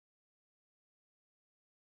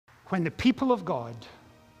When the people of God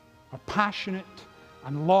are passionate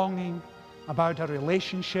and longing about a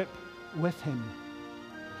relationship with Him,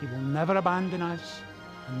 He will never abandon us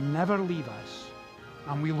and never leave us.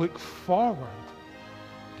 And we look forward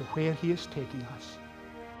to where He is taking us.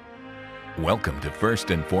 Welcome to First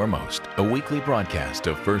and Foremost, a weekly broadcast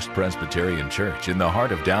of First Presbyterian Church in the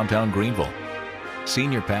heart of downtown Greenville.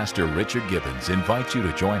 Senior Pastor Richard Gibbons invites you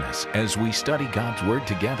to join us as we study God's Word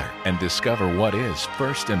together and discover what is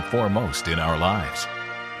first and foremost in our lives.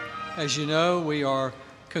 As you know, we are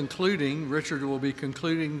Richard will be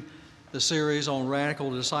concluding the series on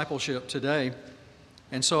radical discipleship today.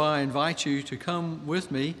 And so I invite you to come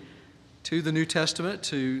with me to the New Testament,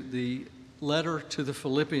 to the letter to the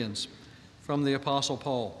Philippians from the Apostle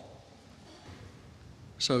Paul.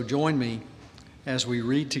 So join me as we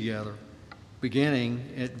read together, beginning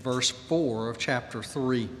at verse 4 of chapter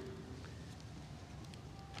 3.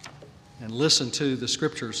 And listen to the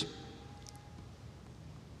scriptures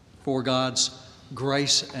for God's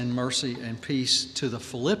grace and mercy and peace to the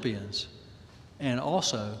Philippians and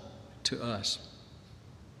also to us.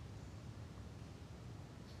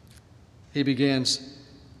 He begins,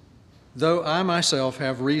 "Though I myself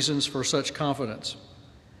have reasons for such confidence,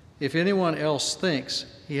 if anyone else thinks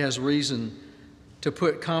he has reason to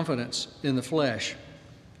put confidence in the flesh,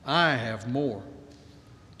 I have more.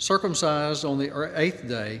 Circumcised on the 8th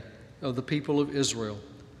day of the people of Israel,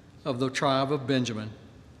 of the tribe of Benjamin,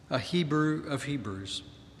 a Hebrew of Hebrews.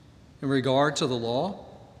 In regard to the law,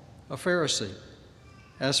 a Pharisee.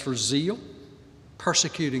 As for zeal,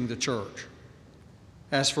 persecuting the church.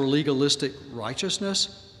 As for legalistic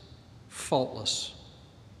righteousness, faultless.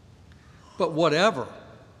 But whatever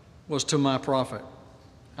was to my profit,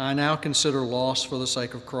 I now consider loss for the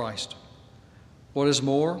sake of Christ. What is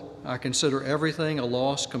more, I consider everything a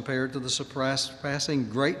loss compared to the surpassing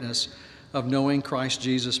greatness of knowing Christ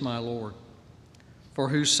Jesus my Lord, for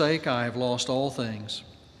whose sake I have lost all things.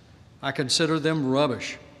 I consider them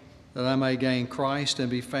rubbish, that I may gain Christ and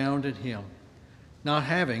be found in Him, not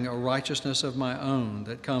having a righteousness of my own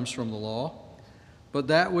that comes from the law, but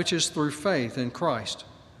that which is through faith in Christ,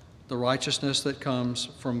 the righteousness that comes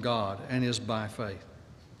from God and is by faith.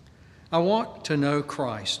 I want to know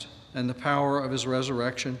Christ and the power of His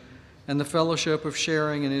resurrection and the fellowship of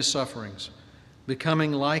sharing in His sufferings,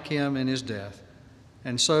 becoming like Him in His death,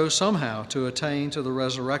 and so somehow to attain to the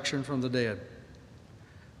resurrection from the dead.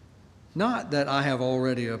 Not that I have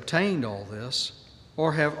already obtained all this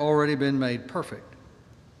or have already been made perfect,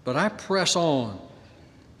 but I press on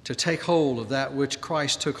to take hold of that which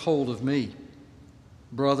Christ took hold of me.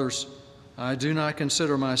 Brothers, I do not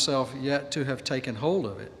consider myself yet to have taken hold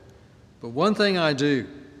of it, but one thing I do,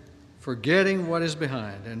 forgetting what is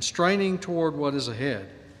behind and straining toward what is ahead,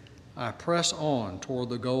 I press on toward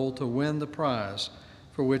the goal to win the prize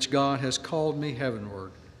for which God has called me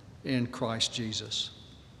heavenward in Christ Jesus."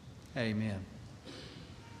 Amen.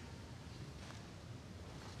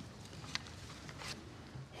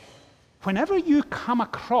 Whenever you come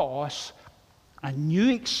across a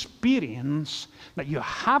new experience that you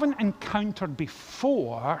haven't encountered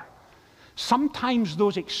before, sometimes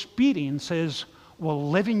those experiences will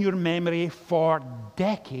live in your memory for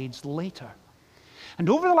decades later. And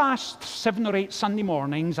over the last 7 or 8 Sunday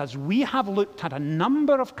mornings, as we have looked at a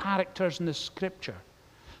number of characters in the Scripture,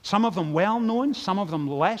 some of them well-known, some of them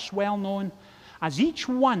less well-known, as each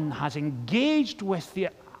one has engaged with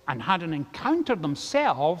and had an encounter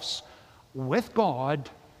themselves with God,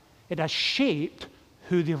 it has shaped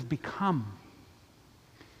who they've become.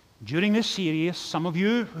 During this series, some of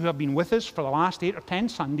you who have been with us for the last 8 or 10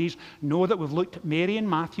 Sundays know that we've looked at Mary and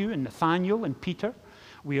Matthew and Nathaniel and Peter.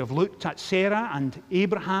 We have looked at Sarah and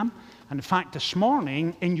Abraham. And in fact, this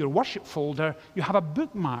morning, in your worship folder, you have a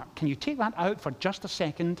bookmark. Can you take that out for just a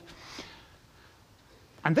second?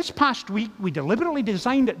 And this past week, we deliberately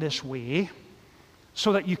designed it this way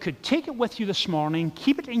so that you could take it with you this morning,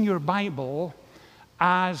 keep it in your Bible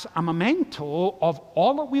as a memento of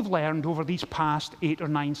all that we've learned over these past 8 or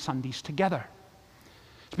 9 Sundays together.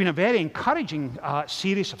 It's been a very encouraging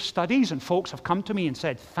series of studies, and folks have come to me and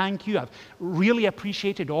said, thank you, I've really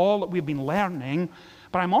appreciated all that we've been learning.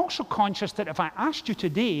 But I'm also conscious that if I asked you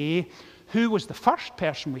today who was the first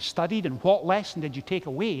person we studied and what lesson did you take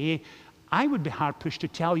away, I would be hard-pushed to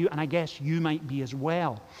tell you, and I guess you might be as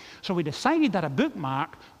well. So we decided that a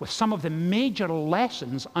bookmark with some of the major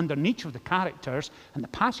lessons underneath each of the characters and the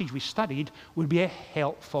passage we studied would be a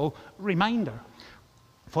helpful reminder.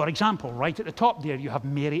 For example, right at the top there, you have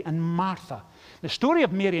Mary and Martha. The story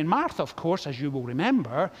of Mary and Martha, of course, as you will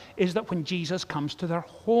remember, is that when Jesus comes to their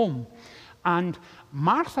home, And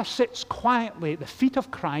Martha sits quietly at the feet of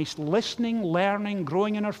Christ, listening, learning,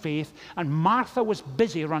 growing in her faith, and Martha was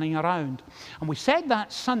busy running around. And we said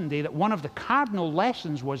that Sunday that one of the cardinal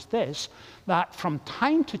lessons was this, that from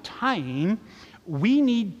time to time, we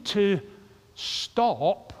need to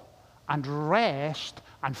stop and rest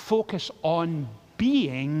and focus on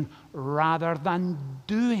being rather than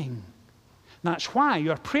doing. That's why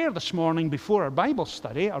your prayer this morning before our Bible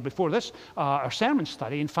study, or before this, our sermon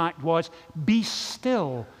study, in fact, was, be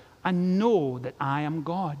still and know that I am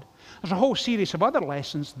God. There's a whole series of other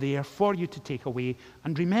lessons there for you to take away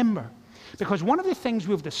and remember. Because one of the things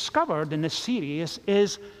we've discovered in this series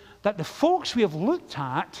is that the folks we have looked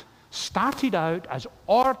at started out as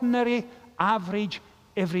ordinary, average,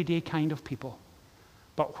 everyday kind of people.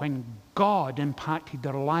 But when God impacted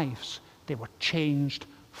their lives, they were changed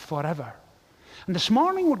forever. And this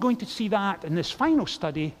morning we're going to see that in this final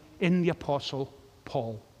study in the Apostle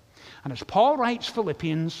Paul. And as Paul writes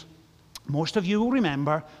Philippians, most of you will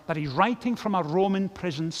remember that he's writing from a Roman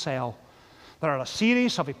prison cell. There are a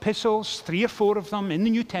series of epistles, 3 or 4 of them in the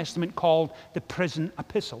New Testament, called the prison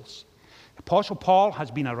epistles. The Apostle Paul has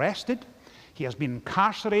been arrested. He has been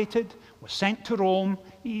incarcerated, was sent to Rome.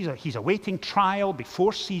 He's awaiting trial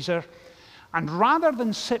before Caesar. And rather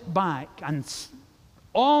than sit back and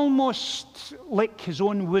almost lick his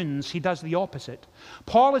own wounds, he does the opposite.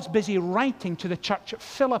 Paul is busy writing to the church at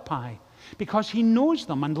Philippi because he knows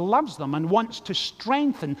them and loves them and wants to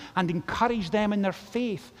strengthen and encourage them in their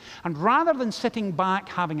faith. And rather than sitting back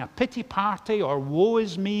having a pity party or woe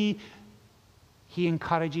is me, he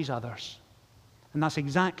encourages others. And that's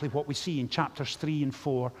exactly what we see in chapters 3 and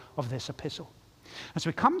 4 of this epistle. As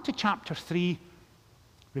we come to chapter 3,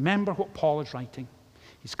 remember what Paul is writing.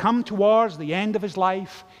 He's come towards the end of his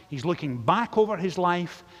life. He's looking back over his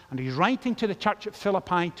life, and he's writing to the church at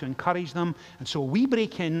Philippi to encourage them. And so we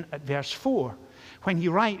break in at verse 4, when he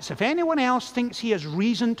writes, if anyone else thinks he has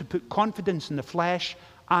reason to put confidence in the flesh,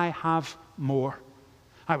 I have more.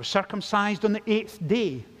 I was circumcised on the 8th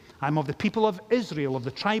day. I am of the people of Israel, of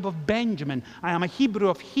the tribe of Benjamin. I am a Hebrew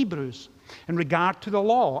of Hebrews. In regard to the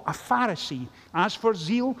law, a Pharisee. As for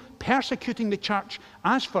zeal, persecuting the church.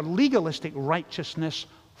 As for legalistic righteousness,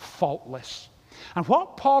 faultless. And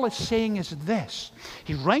what Paul is saying is this.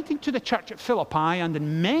 He's writing to the church at Philippi, and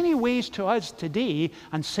in many ways to us today,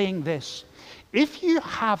 and saying this. If you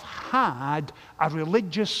have had a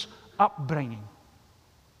religious upbringing,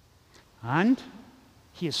 and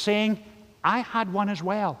he is saying, I had one as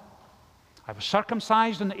well. I was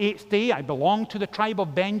circumcised on the 8th day. I belonged to the tribe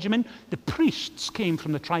of Benjamin. The priests came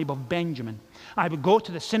from the tribe of Benjamin. I would go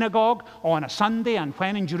to the synagogue on a Sunday, and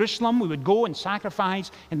when in Jerusalem, we would go and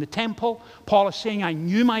sacrifice in the temple. Paul is saying, I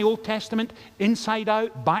knew my Old Testament inside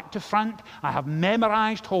out, back to front. I have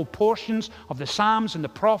memorized whole portions of the Psalms and the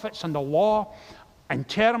prophets and the law. In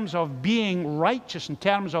terms of being righteous, in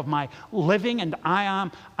terms of my living, and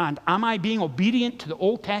am I being obedient to the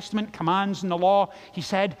Old Testament commands and the law? He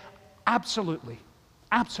said, absolutely,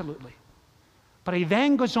 absolutely. But he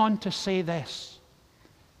then goes on to say this.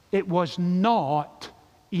 It was not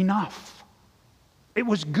enough. It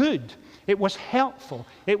was good. It was helpful.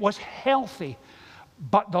 It was healthy.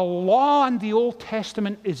 But the law and the Old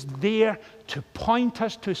Testament is there to point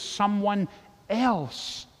us to someone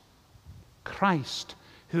else. Christ,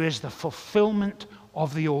 who is the fulfillment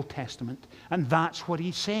of the Old Testament. And that's what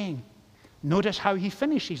he's saying. Notice how he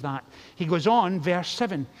finishes that. He goes on, verse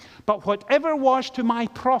 7. But whatever was to my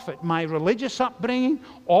profit, my religious upbringing,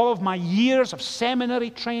 all of my years of seminary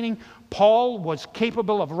training, Paul was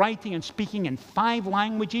capable of writing and speaking in 5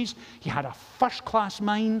 languages. He had a first-class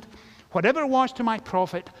mind. Whatever was to my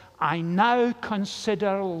profit, I now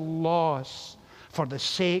consider loss for the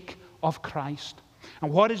sake of Christ.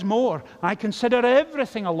 And what is more, I consider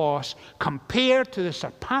everything a loss compared to the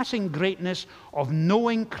surpassing greatness of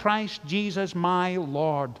knowing Christ Jesus my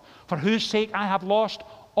Lord, for whose sake I have lost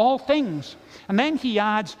all things. And then he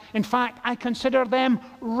adds, in fact, I consider them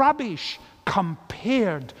rubbish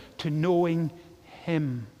compared to knowing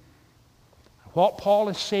him. What Paul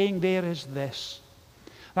is saying there is this,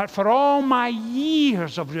 that for all my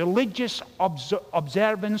years of religious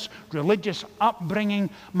observance, religious upbringing,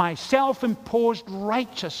 my self-imposed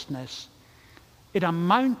righteousness, it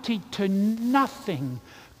amounted to nothing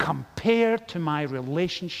compared to my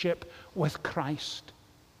relationship with Christ.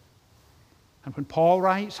 And when Paul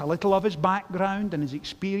writes a little of his background and his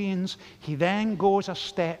experience, he then goes a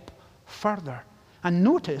step further. And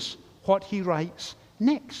notice what he writes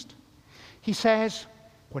next. He says,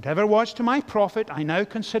 whatever was to my profit, I now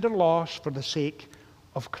consider loss for the sake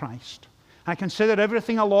of Christ. I consider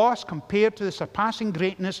everything a loss compared to the surpassing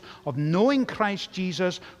greatness of knowing Christ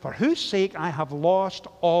Jesus, for whose sake I have lost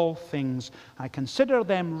all things. I consider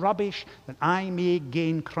them rubbish, that I may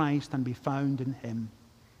gain Christ and be found in him.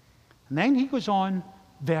 And then he goes on,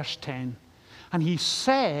 verse 10, and he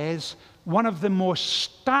says one of the most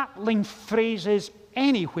startling phrases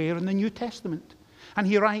anywhere in the New Testament. And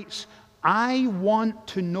he writes, I want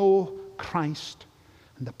to know Christ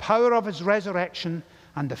and the power of his resurrection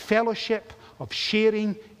and the fellowship of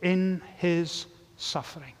sharing in his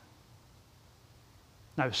suffering.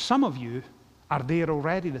 Now, some of you are there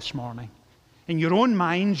already this morning. In your own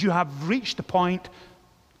minds, you have reached the point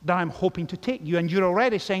that I'm hoping to take you, and you're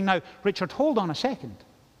already saying, now, Richard, hold on a second.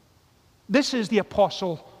 This is the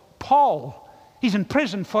Apostle Paul. He's in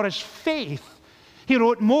prison for his faith. He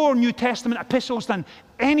wrote more New Testament epistles than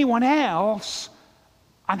anyone else.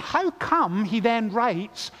 And how come he then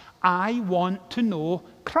writes, I want to know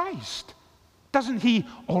Christ? Doesn't he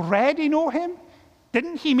already know him?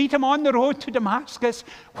 Didn't he meet him on the road to Damascus?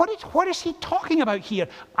 What is he talking about here?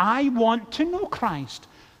 I want to know Christ.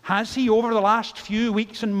 Has he, over the last few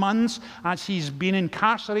weeks and months, as he's been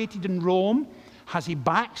incarcerated in Rome, has he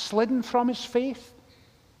backslidden from his faith?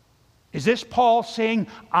 Is this Paul saying,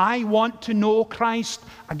 I want to know Christ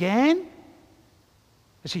again?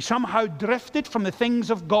 Has he somehow drifted from the things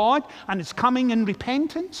of God and is coming in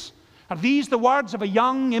repentance? Are these the words of a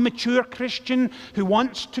young, immature Christian who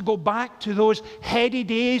wants to go back to those heady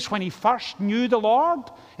days when he first knew the Lord?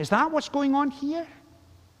 Is that what's going on here?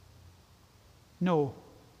 No.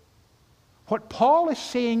 What Paul is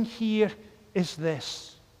saying here is this.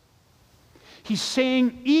 He's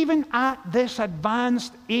saying, even at this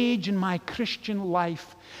advanced age in my Christian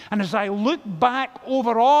life, and as I look back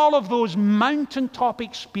over all of those mountaintop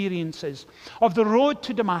experiences of the road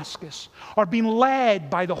to Damascus, or being led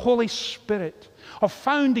by the Holy Spirit, of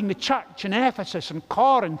founding the church in Ephesus and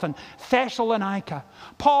Corinth and Thessalonica,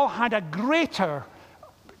 Paul had a greater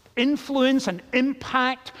influence and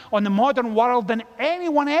impact on the modern world than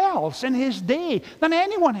anyone else in his day, than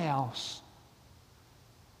anyone else.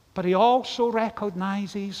 But he also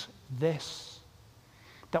recognizes this,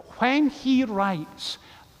 that when he writes,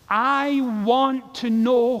 I want to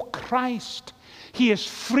know Christ, he is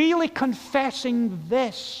freely confessing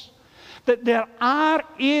this, that there are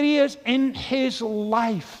areas in his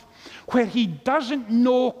life where he doesn't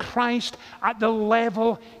know Christ at the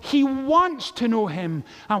level he wants to know him.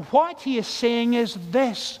 And what he is saying is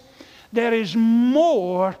this: there is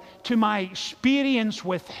more to my experience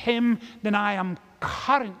with him than I am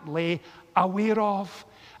currently aware of,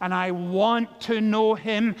 and I want to know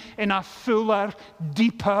him in a fuller,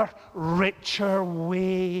 deeper, richer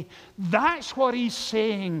way. That's what he's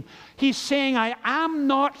saying. He's saying, I am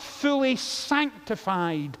not fully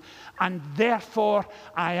sanctified, and therefore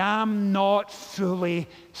I am not fully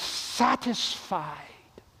satisfied.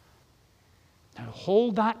 Now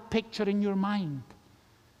hold that picture in your mind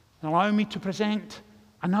and allow me to present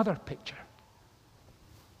another picture.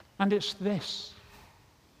 And it's this: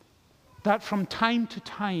 that from time to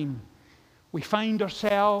time we find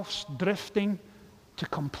ourselves drifting to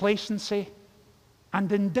complacency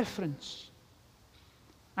and indifference.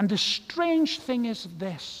 And the strange thing is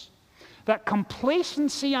this, that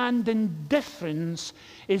complacency and indifference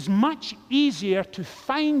is much easier to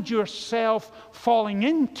find yourself falling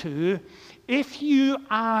into if you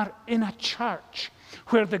are in a church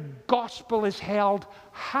where the gospel is held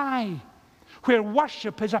high, where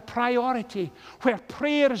worship is a priority, where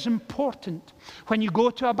prayer is important. When you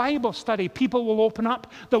go to a Bible study, people will open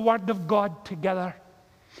up the Word of God together.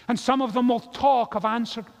 And some of them will talk of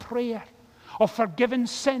answered prayer, of forgiven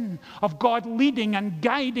sin, of God leading and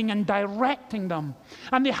guiding and directing them.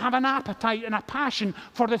 And they have an appetite and a passion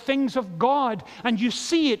for the things of God. And you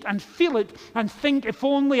see it and feel it and think, if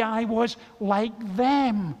only I was like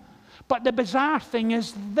them. But the bizarre thing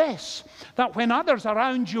is this, that when others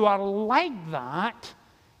around you are like that,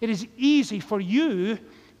 it is easy for you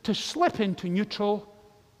to slip into neutral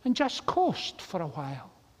and just coast for a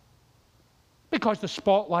while. Because the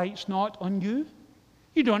spotlight's not on you.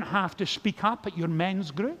 You don't have to speak up at your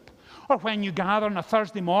men's group, or when you gather on a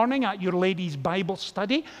Thursday morning at your ladies' Bible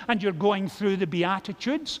study and you're going through the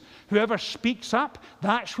Beatitudes. Whoever speaks up,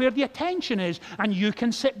 that's where the attention is, and you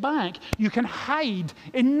can sit back. You can hide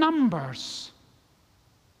in numbers.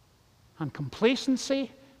 And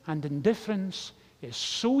complacency and indifference is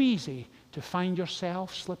so easy to find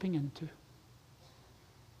yourself slipping into.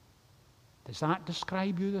 Does that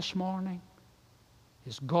describe you this morning?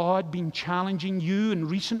 Has God been challenging you in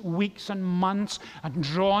recent weeks and months and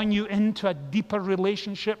drawing you into a deeper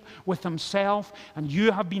relationship with himself, and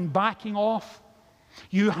you have been backing off?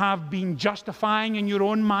 You have been justifying in your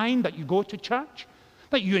own mind that you go to church,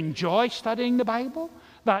 that you enjoy studying the Bible,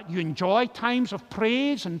 that you enjoy times of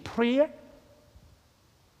praise and prayer.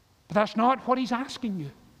 But that's not what he's asking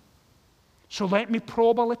you. So let me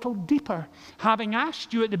probe a little deeper. Having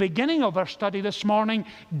asked you at the beginning of our study this morning,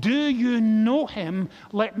 do you know him?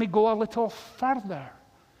 Let me go a little further.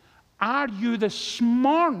 Are you this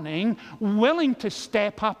morning willing to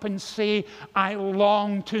step up and say, I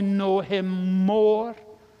long to know him more?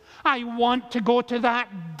 I want to go to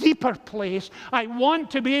that deeper place. I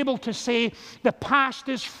want to be able to say, the past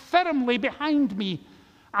is firmly behind me.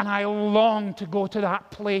 And I long to go to that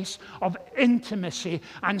place of intimacy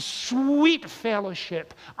and sweet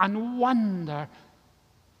fellowship and wonder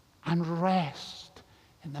and rest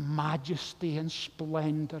in the majesty and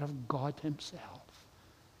splendor of God himself.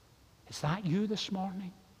 Is that you this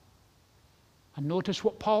morning? And notice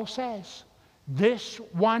what Paul says. This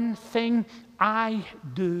one thing I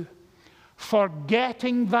do,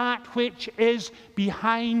 forgetting that which is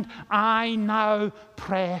behind, I now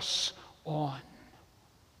press on.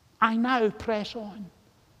 I now press on.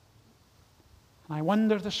 And I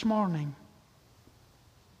wonder this morning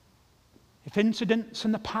if incidents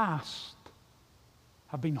in the past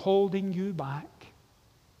have been holding you back.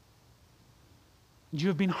 And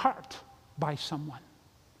you've been hurt by someone,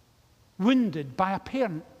 wounded by a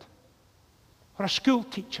parent or a school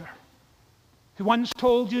teacher who once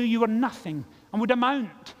told you were nothing and would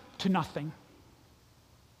amount to nothing.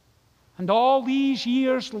 And all these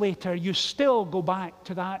years later, you still go back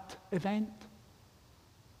to that event,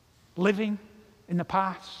 living in the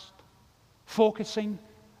past, focusing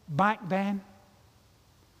back then.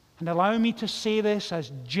 And allow me to say this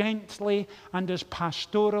as gently and as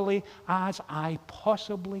pastorally as I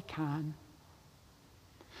possibly can.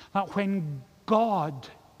 That when God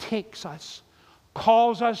takes us,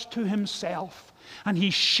 calls us to himself, and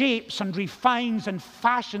he shapes and refines and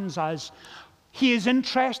fashions us, he is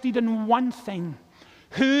interested in one thing: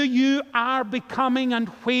 who you are becoming and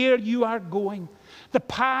where you are going. The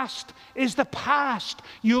past is the past.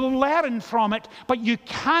 You'll learn from it, but you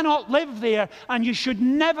cannot live there, and you should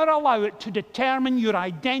never allow it to determine your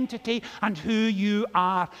identity and who you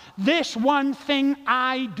are. This one thing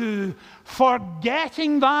I do,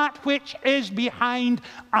 forgetting that which is behind,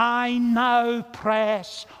 I now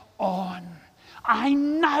press on. I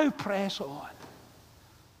now press on.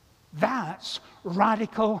 That's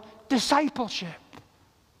radical discipleship.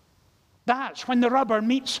 That's when the rubber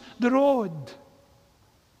meets the road.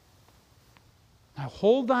 Now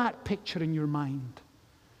hold that picture in your mind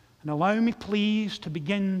and allow me please to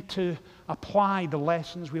begin to apply the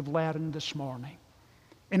lessons we've learned this morning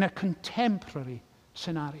in a contemporary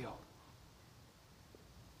scenario.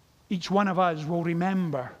 Each one of us will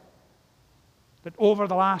remember that over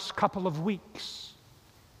the last couple of weeks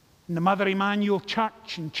in the Mother Emanuel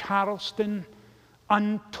Church in Charleston,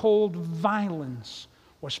 untold violence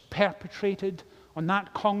was perpetrated on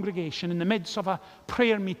that congregation in the midst of a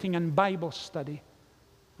prayer meeting and Bible study.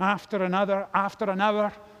 After an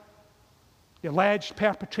hour, the alleged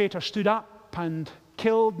perpetrator stood up and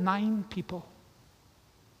killed 9 people.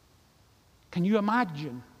 Can you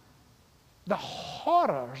imagine the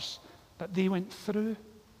horrors that they went through?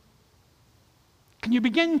 Can you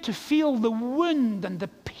begin to feel the wound and the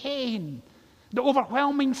pain, the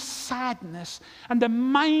overwhelming sadness and the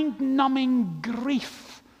mind-numbing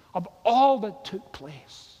grief of all that took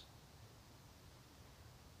place?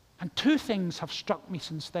 And 2 things have struck me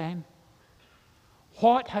since then.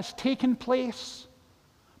 What has taken place,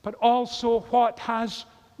 but also what has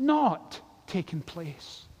not taken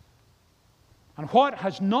place. And what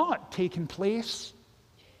has not taken place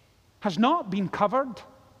has not been covered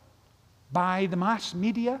by the mass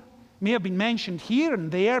media. May have been mentioned here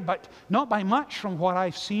and there, but not by much from what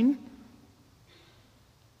I've seen.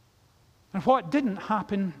 And what didn't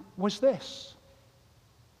happen was this.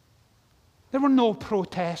 There were no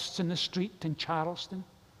protests in the street in Charleston.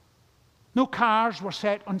 No cars were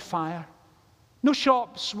set on fire. No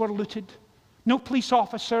shops were looted. No police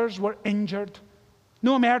officers were injured.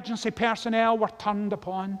 No emergency personnel were turned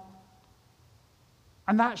upon.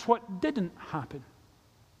 And that's what didn't happen.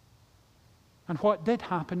 And what did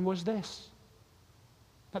happen was this: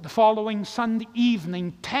 that the following Sunday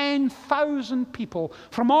evening, 10,000 people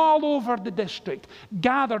from all over the district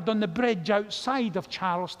gathered on the bridge outside of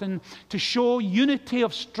Charleston to show unity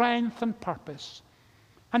of strength and purpose.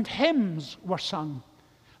 And hymns were sung,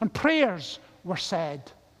 and prayers were said,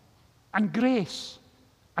 and grace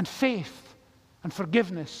and faith and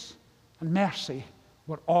forgiveness and mercy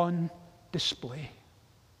were on display.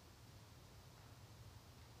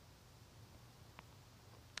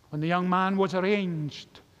 when the young man was arranged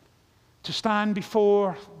to stand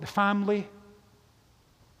before the family,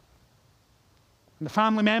 and the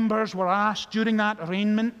family members were asked during that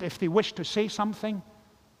arraignment if they wished to say something,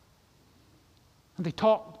 and they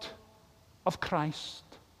talked of Christ,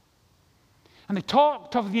 and they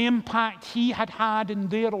talked of the impact he had had in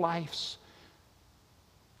their lives,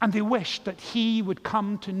 and they wished that he would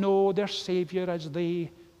come to know their Savior as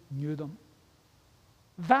they knew them.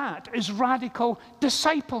 That is radical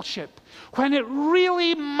discipleship, when it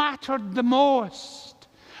really mattered the most,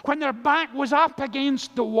 when their back was up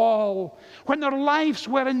against the wall, when their lives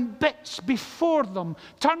were in bits before them,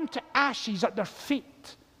 turned to ashes at their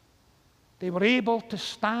feet. They were able to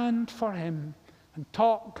stand for him and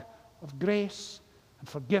talk of grace and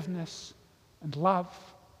forgiveness and love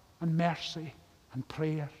and mercy and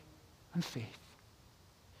prayer and faith.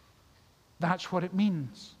 That's what it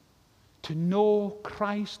means to know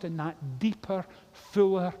Christ in that deeper,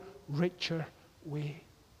 fuller, richer way.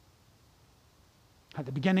 At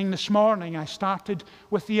the beginning this morning, I started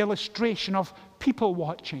with the illustration of people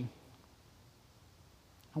watching.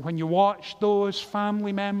 And when you watched those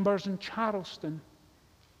family members in Charleston,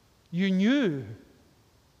 you knew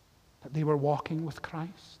that they were walking with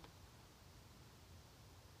Christ.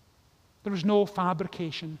 There was no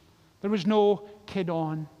fabrication. There was no kid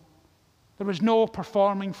on. There was no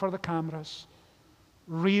performing for the cameras.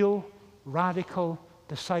 Real, radical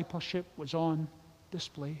discipleship was on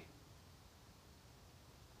display.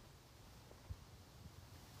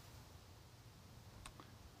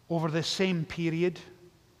 Over this same period,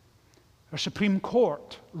 our Supreme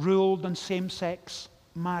Court ruled on same-sex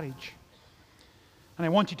marriage. And I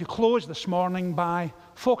wanted to close this morning by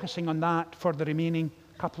focusing on that for the remaining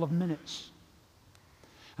couple of minutes.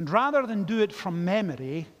 And rather than do it from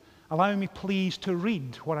memory, allow me please to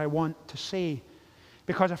read what I want to say.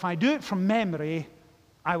 Because if I do it from memory,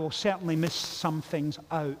 I will certainly miss some things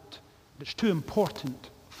out. It's too important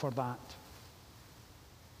for that.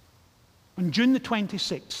 On June the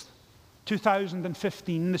 26th,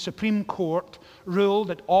 2015, the Supreme Court ruled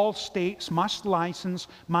that all states must license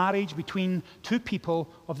marriage between two people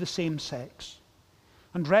of the same sex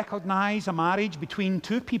and recognize a marriage between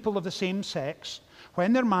two people of the same sex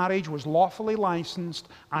when their marriage was lawfully licensed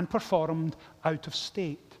and performed out of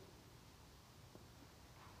state.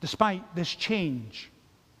 Despite this change,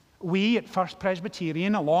 we at First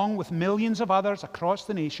Presbyterian, along with millions of others across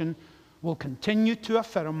the nation, will continue to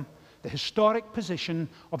affirm the historic position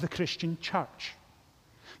of the Christian church,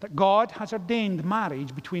 that God has ordained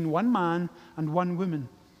marriage between one man and one woman.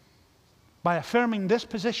 By affirming this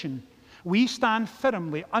position, we stand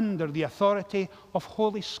firmly under the authority of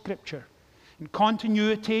Holy Scripture, in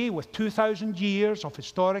continuity with 2,000 years of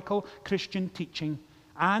historical Christian teaching,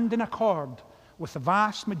 and in accord with the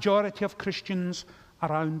vast majority of Christians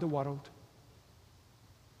around the world.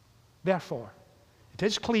 Therefore, it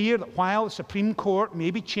is clear that while the Supreme Court may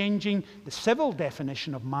be changing the civil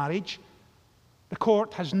definition of marriage, the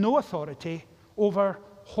court has no authority over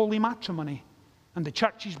holy matrimony and the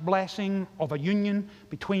church's blessing of a union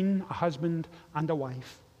between a husband and a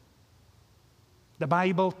wife. The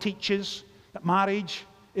Bible teaches that marriage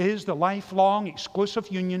is the lifelong exclusive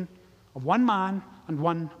union of one man and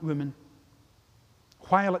one woman.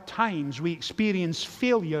 While at times we experience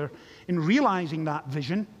failure in realizing that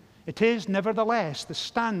vision, it is nevertheless the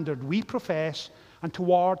standard we profess and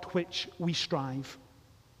toward which we strive.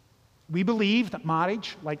 We believe that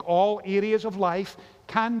marriage, like all areas of life,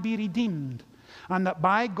 can be redeemed, and that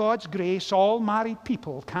by God's grace all married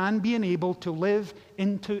people can be enabled to live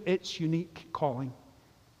into its unique calling.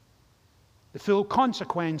 The full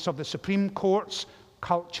consequence of the Supreme Court's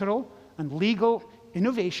cultural and legal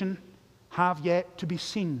innovation have yet to be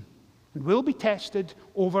seen and will be tested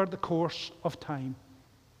over the course of time.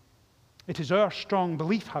 It is our strong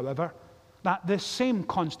belief, however, that this same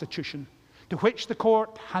Constitution, to which the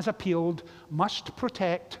court has appealed, must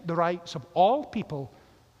protect the rights of all people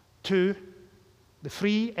to the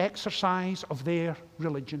free exercise of their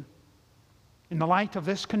religion. In the light of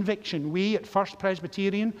this conviction, we at First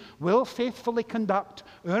Presbyterian will faithfully conduct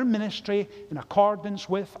our ministry in accordance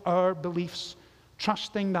with our beliefs,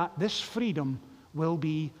 trusting that this freedom will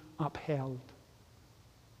be upheld.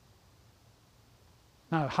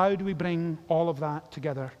 Now, how do we bring all of that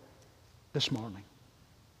together this morning?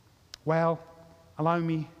 Well, allow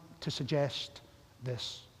me to suggest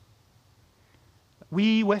this.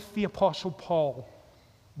 We, with the Apostle Paul,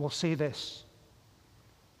 will say this: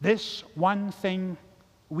 this one thing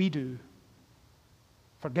we do,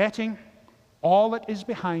 forgetting all that is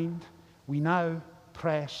behind, we now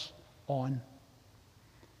press on.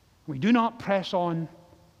 We do not press on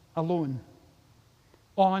alone.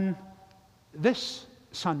 on this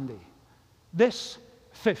Sunday, this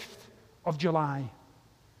 5th of July,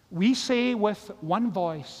 we say with one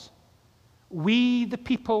voice, we the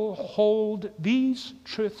people hold these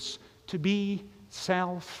truths to be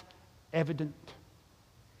self-evident.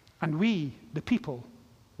 And we, the people,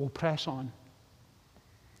 will press on.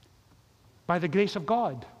 By the grace of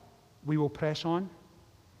God, we will press on.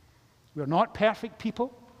 We are not perfect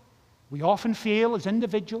people. We often fail as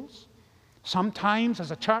individuals. Sometimes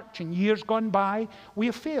as a church in years gone by, we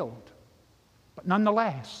have failed. But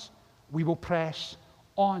nonetheless, we will press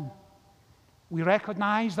on. We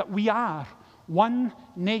recognize that we are one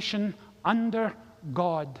nation under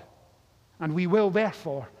God, and we will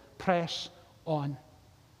therefore press on.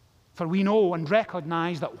 For we know and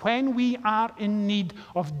recognize that when we are in need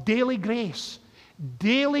of daily grace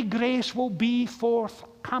will be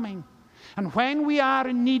forthcoming. And when we are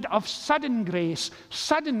in need of sudden grace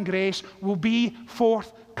will be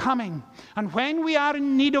forthcoming. And when we are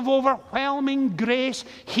in need of overwhelming grace,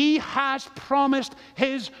 He has promised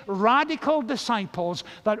His radical disciples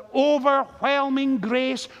that overwhelming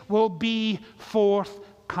grace will be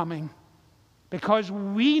forthcoming. Because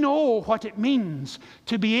we know what it means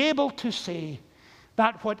to be able to say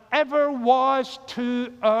that whatever was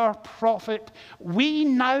to our profit, we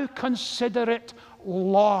now consider it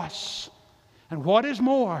loss. And what is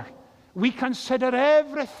more, we consider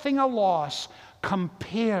everything a loss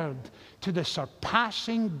compared to the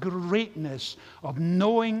surpassing greatness of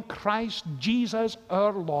knowing Christ Jesus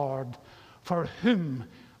our Lord, for whom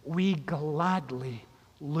we gladly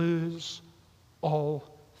lose all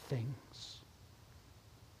things.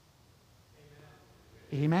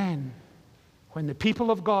 Amen. When the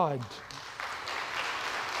people of God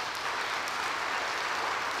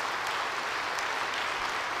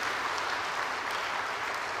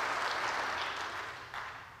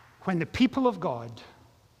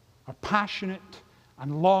are passionate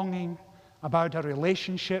and longing about a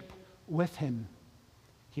relationship with Him,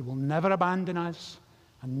 He will never abandon us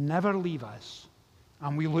and never leave us.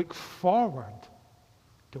 And we look forward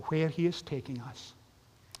to where He is taking us.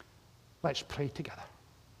 Let's pray together.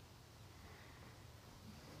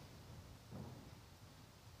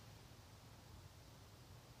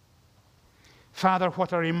 Father,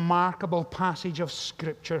 what a remarkable passage of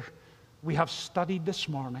Scripture we have studied this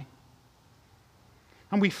morning.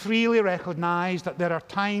 And we freely recognize that there are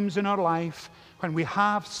times in our life when we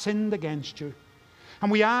have sinned against You.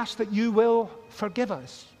 And we ask that You will forgive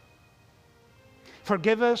us.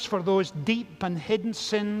 Forgive us for those deep and hidden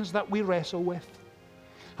sins that we wrestle with.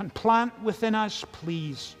 And plant within us,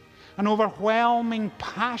 please, an overwhelming,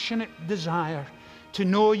 passionate desire to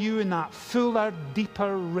know You in that fuller,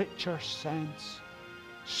 deeper, richer sense.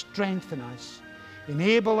 Strengthen us.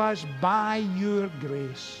 Enable us by Your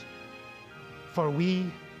grace, for we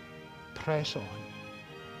press on.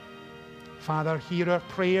 Father, hear our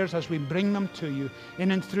prayers as we bring them to You,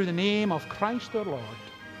 in and through the name of Christ our Lord.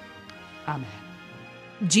 Amen.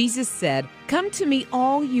 Jesus said, "Come to me,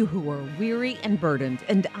 all you who are weary and burdened,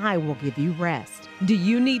 and I will give you rest." Do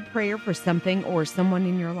you need prayer for something or someone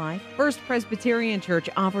in your life? First Presbyterian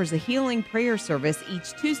Church offers a healing prayer service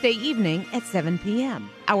each Tuesday evening at 7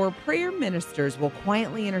 p.m. Our prayer ministers will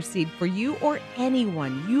quietly intercede for you or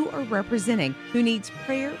anyone you are representing who needs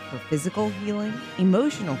prayer for physical healing,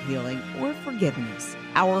 emotional healing, or forgiveness.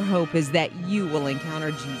 Our hope is that you will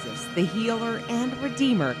encounter Jesus, the healer and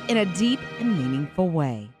Redeemer, in a deep and meaningful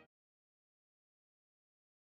way.